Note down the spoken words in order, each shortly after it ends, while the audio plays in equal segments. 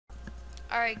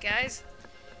Alright, guys.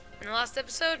 In the last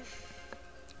episode,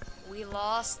 we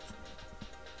lost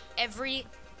every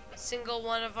single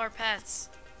one of our pets.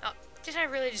 Oh, did I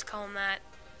really just call them that?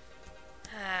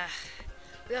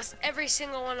 We lost every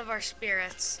single one of our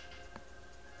spirits.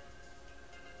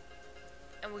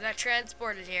 And we got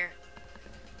transported here.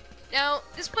 Now,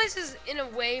 this place is in a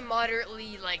way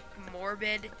moderately,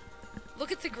 morbid.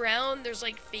 Look at the ground, there's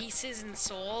faces and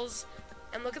souls.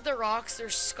 And look at the rocks,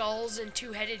 there's skulls and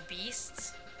two-headed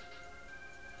beasts.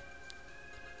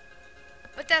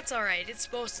 But that's alright, it's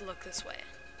supposed to look this way.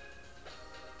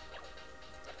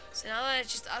 So now that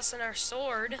it's just us and our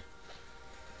sword.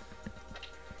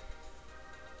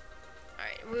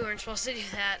 Alright, we weren't supposed to do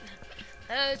that.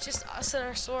 Now that it's just us and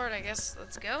our sword, I guess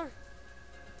let's go.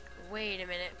 Wait a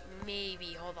minute,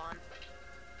 maybe, hold on.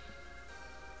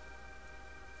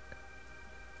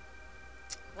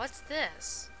 What's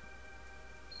this?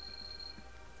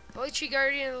 Poetry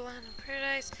Guardian of the Land of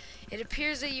Paradise. It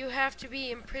appears that you have to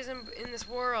be imprisoned in this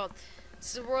world.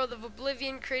 This is a world of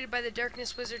oblivion created by the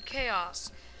darkness wizard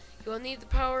Chaos. You will need the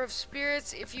power of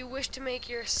spirits if you wish to make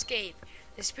your escape.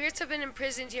 The spirits have been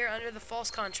imprisoned here under the false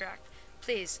contract.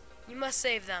 Please, you must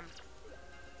save them.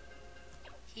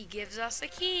 He gives us a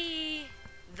key.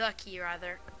 The key,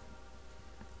 rather.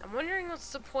 I'm wondering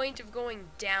what's the point of going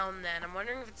down then. I'm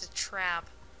wondering if it's a trap.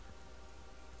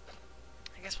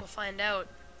 I guess we'll find out.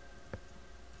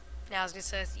 Now I was gonna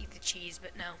say let's eat the cheese,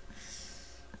 but no.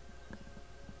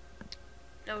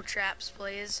 No traps,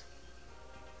 please.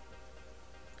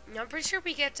 I'm pretty sure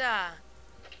we get,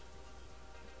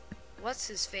 what's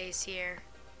his face here?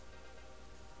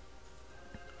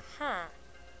 Huh.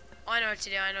 Oh, I know what to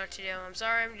do, I'm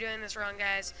sorry I'm doing this wrong,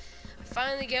 guys. I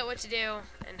finally get what to do,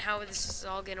 and how this is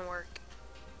all gonna work.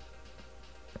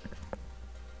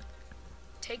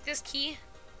 Take this key.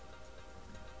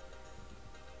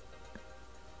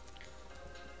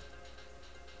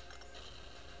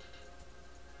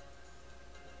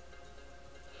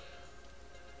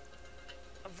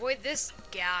 Avoid this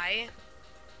guy.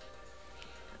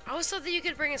 I always thought that you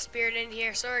could bring a spirit in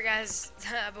here. Sorry guys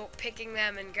about picking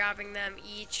them and grabbing them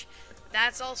each.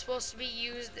 That's all supposed to be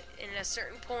used in a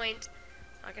certain point.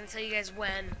 I'm not going to tell you guys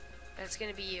when that's going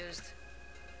to be used.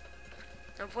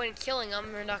 No point in killing them.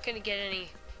 We're not going to get any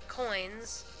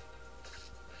coins.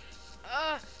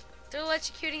 They're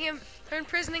electrocuting him. They're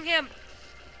imprisoning him.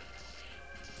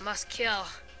 Must kill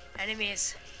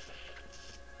enemies.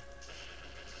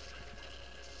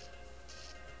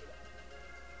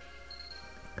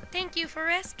 Thank you for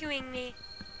rescuing me.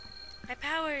 My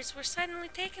powers were suddenly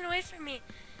taken away from me.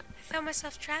 I found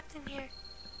myself trapped in here.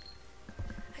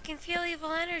 I can feel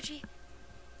evil energy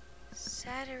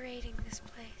saturating this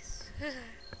place.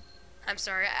 I'm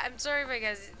sorry. I'm sorry if I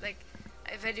guys,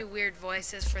 if I do weird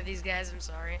voices for these guys, I'm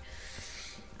sorry.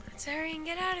 Let's hurry and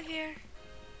get out of here.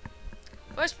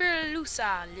 Force Spirit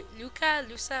Lusa.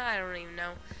 Lusa? I don't even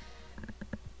know.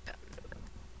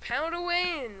 Pound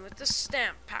away in with the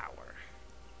stamp power.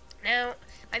 Now,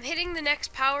 I'm hitting the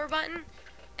next power button,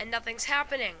 and nothing's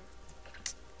happening.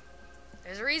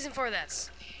 There's a reason for this.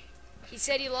 He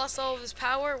said he lost all of his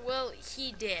power. Well,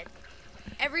 he did.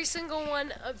 Every single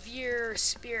one of your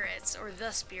spirits, or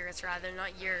the spirits rather,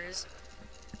 not yours,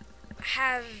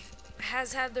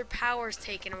 has had their powers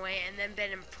taken away and then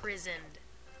been imprisoned.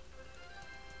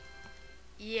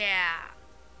 Yeah.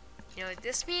 You know what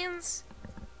this means?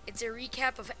 It's a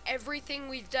recap of everything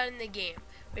we've done in the game.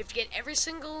 We have to get every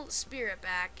single spirit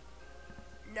back.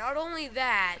 Not only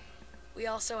that, we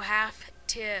also have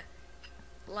to,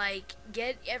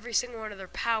 get every single one of their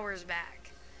powers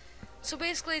back. So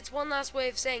basically, it's one last way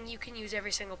of saying you can use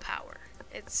every single power.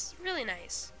 It's really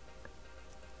nice.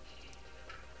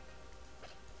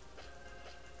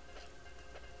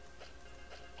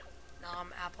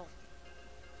 Nom, apple.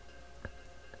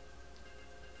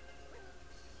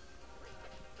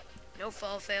 No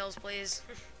fall fails, please.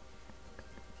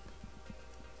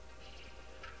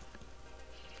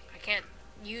 I can't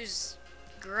use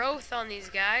growth on these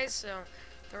guys, so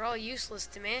they're all useless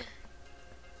to me.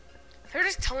 They're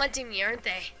just taunting me, aren't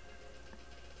they?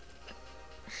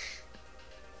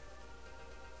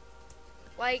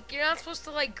 You're not supposed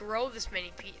to, grow this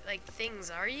many,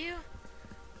 things, are you?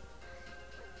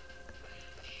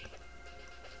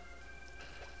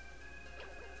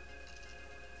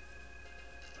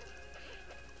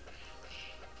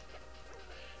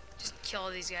 Just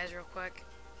kill these guys real quick.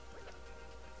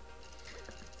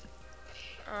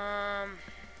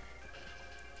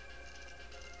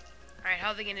 Alright,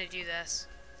 how are they gonna do this?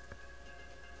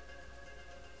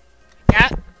 Yeah,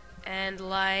 and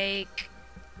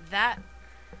that.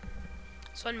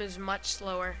 This one moves much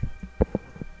slower.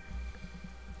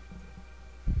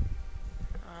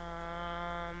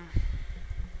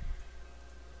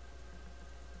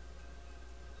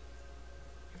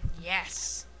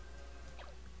 Yes.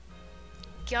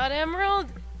 Got Emerald.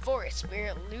 Forest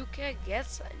Spirit Luca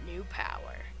gets a new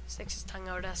power. Sticks his tongue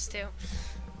out at us too.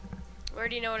 We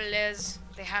already know what it is.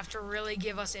 They have to really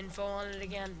give us info on it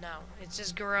again. No, it's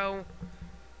just grow.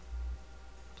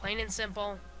 Plain and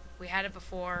simple. We had it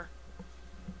before.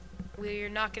 We're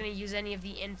not going to use any of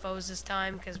the infos this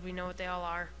time because we know what they all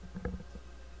are.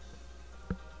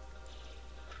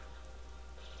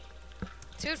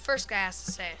 See what first guy has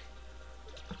to say.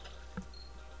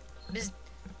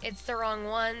 It's the wrong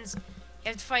ones. You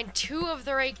have to find 2 of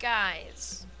the right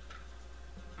guys.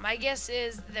 My guess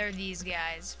is they're these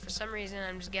guys. For some reason,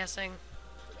 I'm just guessing.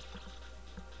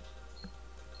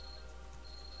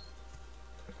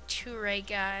 2 right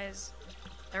guys.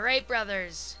 The Wright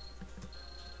brothers.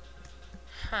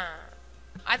 Huh.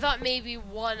 I thought maybe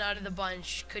one out of the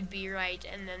bunch could be right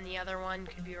and then the other one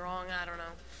could be wrong. I don't know.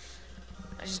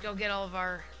 I'll just go get all of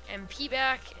our MP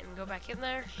back and go back in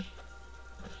there.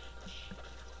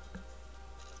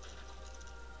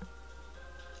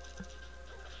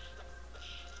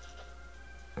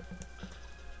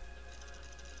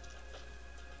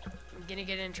 I'm gonna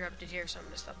get interrupted here, so I'm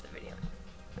gonna stop the video.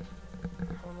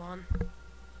 Hold on.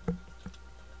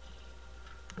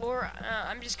 Or,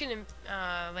 I'm just gonna,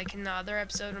 like in the other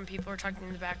episode when people were talking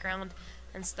in the background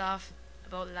and stuff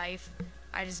about life,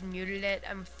 I just muted it.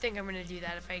 I think I'm gonna do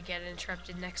that if I get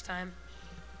interrupted next time.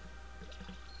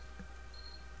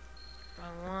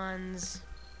 Wrong ones.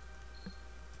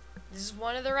 This is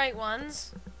one of the right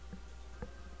ones.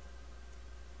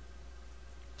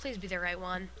 Please be the right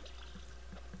one.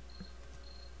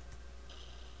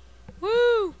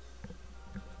 Woo!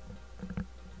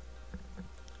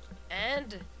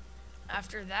 And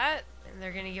after that,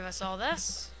 they're gonna give us all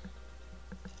this.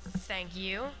 Thank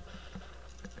you.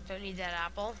 Don't need that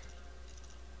apple.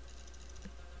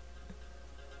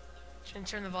 Shouldn't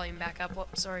turn the volume back up.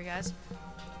 Whoops, sorry guys.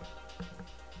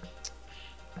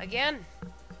 Again,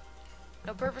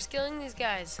 no purpose killing these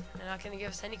guys. They're not gonna give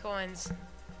us any coins.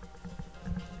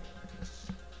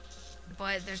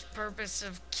 But there's purpose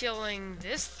of killing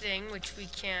this thing, which we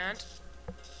can't.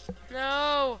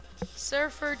 No!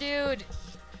 Surfer dude!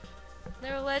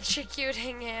 They're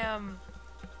electrocuting him!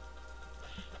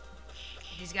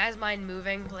 These guys mind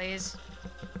moving, please?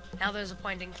 Now there's a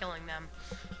point in killing them.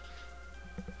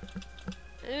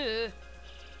 Ugh.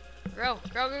 Grow,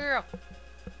 grow, grow, grow.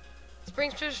 Spring,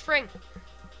 spring, spring.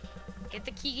 Get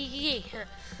the key.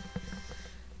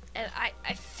 And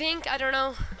I think, I don't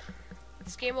know,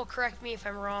 this game will correct me if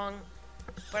I'm wrong,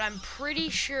 but I'm pretty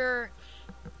sure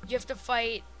you have to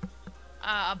fight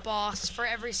a boss for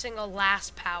every single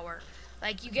last power.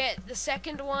 Like, you get the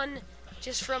second one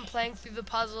just from playing through the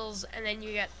puzzles, and then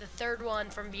you get the third one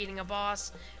from beating a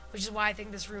boss, which is why I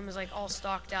think this room is like all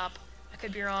stocked up. I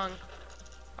could be wrong.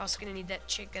 We're also gonna need that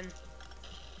chicken.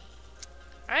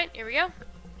 Alright, here we go.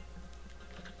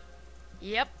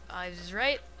 Yep, I was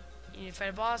right. You need to fight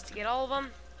a boss to get all of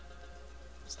them.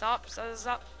 Stop, stop,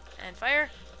 stop, and fire.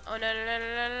 Oh, no, no, no, no,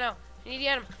 no, no, no. I need to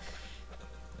get him.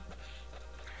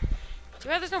 Too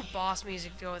bad there's no boss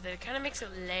music to go with it. It kind of makes it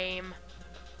lame.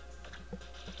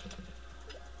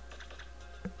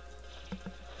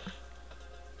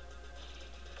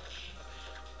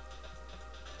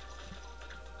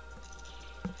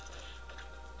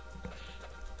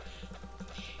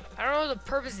 I don't know what the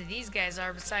purpose of these guys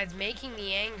are besides making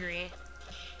me angry.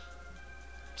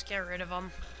 Just get rid of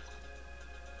them.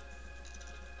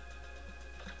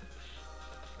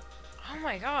 Oh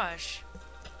my gosh.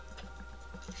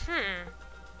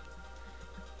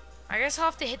 I guess I'll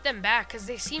have to hit them back because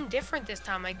they seem different this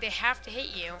time. Like, they have to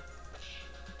hit you.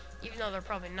 Even though they're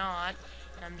probably not.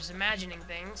 And I'm just imagining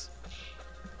things.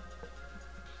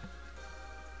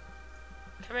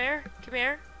 Come here. Come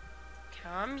here.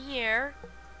 Come here.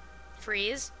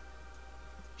 Freeze.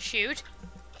 Shoot.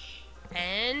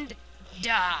 And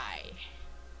die.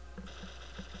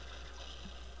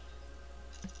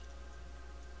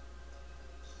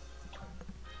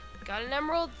 Got an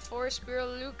emerald. Forest Spirit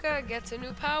Luca gets a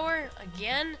new power.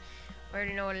 Again. We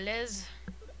already know what it is.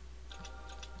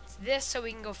 It's this so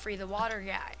we can go free the water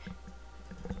guy.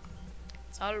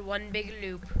 It's all one big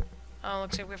loop. Oh,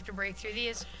 looks like we have to break through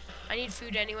these. I need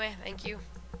food anyway. Thank you.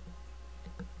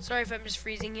 Sorry if I'm just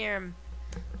freezing here. I'm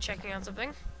checking out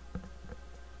something.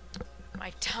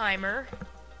 My timer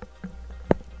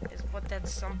is what that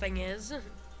something is.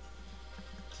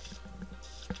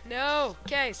 No!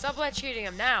 Okay, stop shooting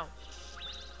him now.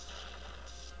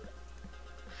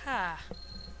 Ha.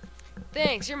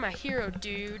 Thanks, you're my hero,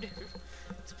 dude.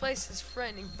 This place is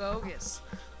frightening bogus.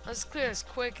 Let's clear this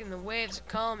quick and the waves are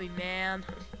calling me, man.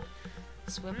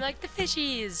 Swim like the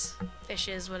fishies.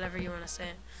 Fishes, whatever you want to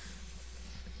say.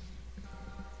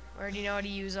 Already know how to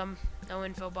use them. No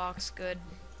info box, good.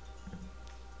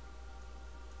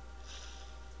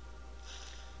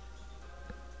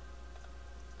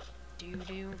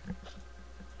 Doo-doo.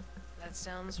 That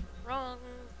sounds wrong.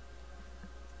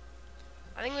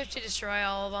 I think we have to destroy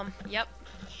all of them. Yep.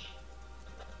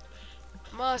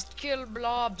 Must kill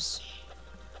blobs.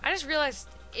 I just realized,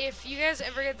 if you guys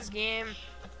ever get this game,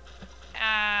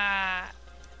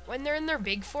 when they're in their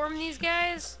big form, these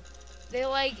guys, they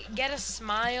like get a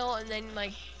smile and then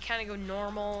like kind of go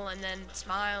normal and then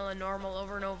smile and normal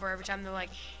over and over every time they're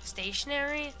like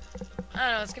stationary. I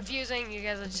don't know, it's confusing. You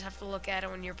guys will just have to look at it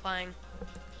when you're playing.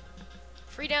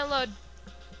 Free download.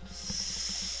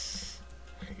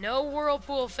 No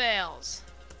whirlpool fails.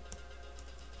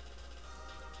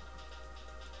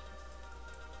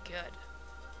 Good.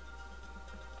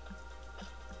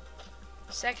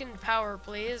 Second power,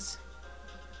 please.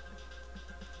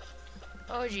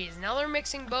 Oh geez, now they're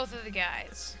mixing both of the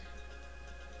guys.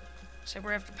 Looks like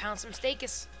we're gonna have to pound some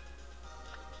steaks.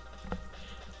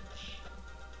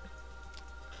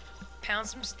 Pound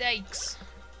some steaks.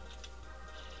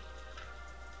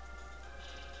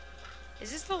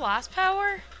 Is this the last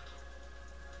power?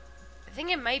 I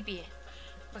think it might be.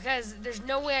 Because there's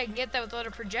no way I can get that without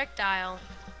a projectile.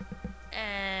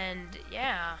 And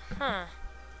yeah,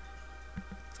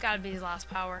 it's gotta be his last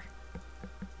power.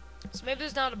 So maybe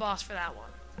there's not a boss for that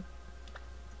one.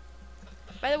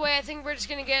 By the way, I think we're just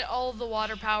gonna get all of the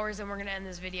water powers and we're gonna end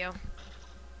this video.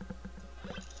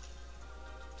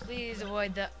 Please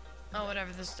avoid the... Oh,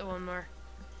 whatever, there's still one more.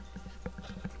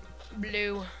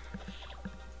 Blue.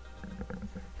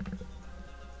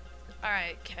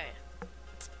 Alright, okay.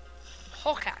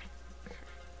 Hawkeye.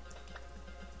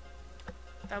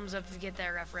 Thumbs up if you get that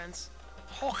reference.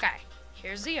 Hawkeye.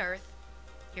 Here's the Earth.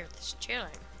 The Earth is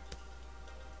chilling.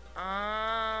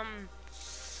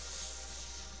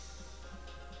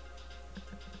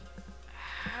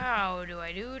 How do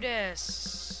I do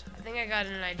this? I think I got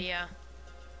an idea.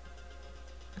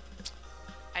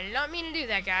 I did not mean to do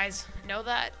that, guys. Know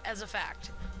that as a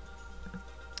fact.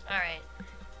 Alright.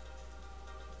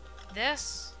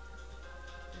 This.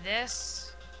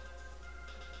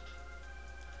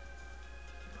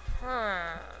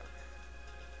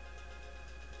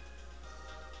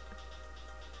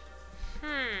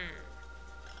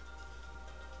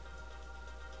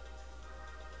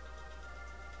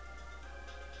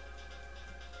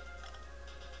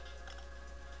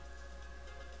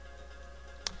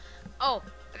 Oh,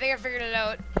 I think I figured it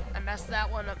out. I messed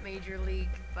that one up Major League,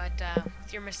 but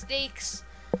with your mistakes,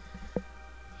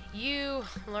 you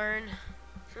learn.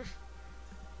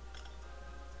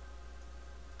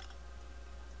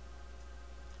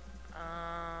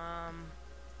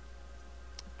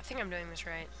 I think I'm doing this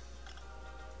right.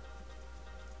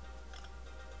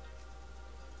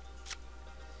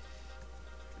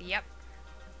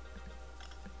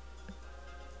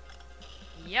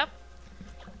 Yep.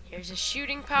 Here's a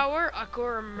shooting power.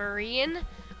 Aquamarine.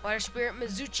 Water Spirit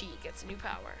Mizuchi gets a new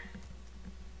power.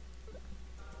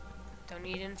 Don't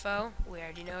need info. We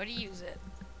already know how to use it.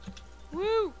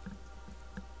 Woo!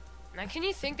 Now can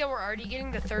you think that we're already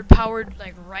getting the third power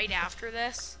like right after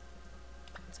this?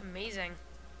 It's amazing.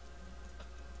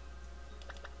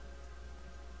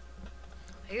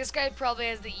 Like, this guy probably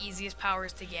has the easiest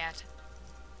powers to get.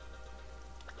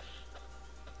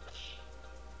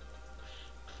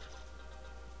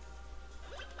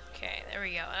 Okay, there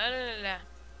we go.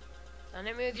 Don't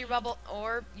hit me with your bubble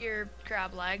or your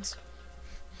crab legs.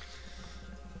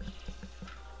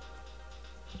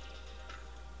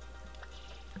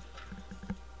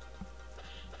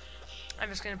 I'm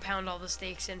just gonna pound all the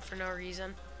steaks in for no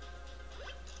reason.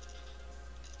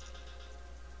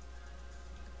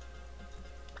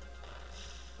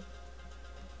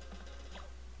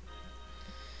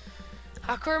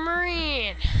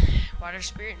 Aquamarine. Water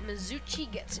Spirit Mizuchi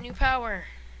gets a new power.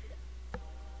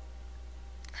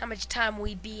 How much time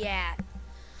we be at?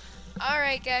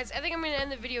 Alright guys, I think I'm gonna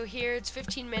end the video here. It's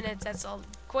 15 minutes, that's all,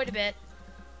 quite a bit.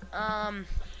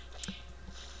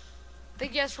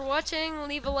 Thank you guys for watching.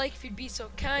 Leave a like if you'd be so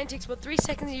kind. It takes about 3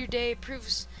 seconds of your day. It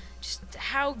proves just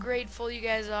how grateful you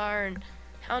guys are and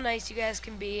how nice you guys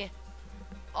can be.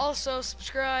 Also,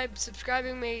 subscribe.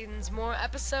 Subscribing means more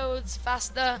episodes,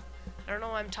 faster. I don't know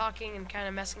why I'm talking and kind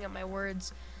of messing up my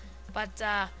words. But,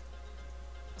 I'll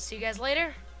see you guys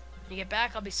later. When you get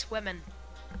back, I'll be swimming.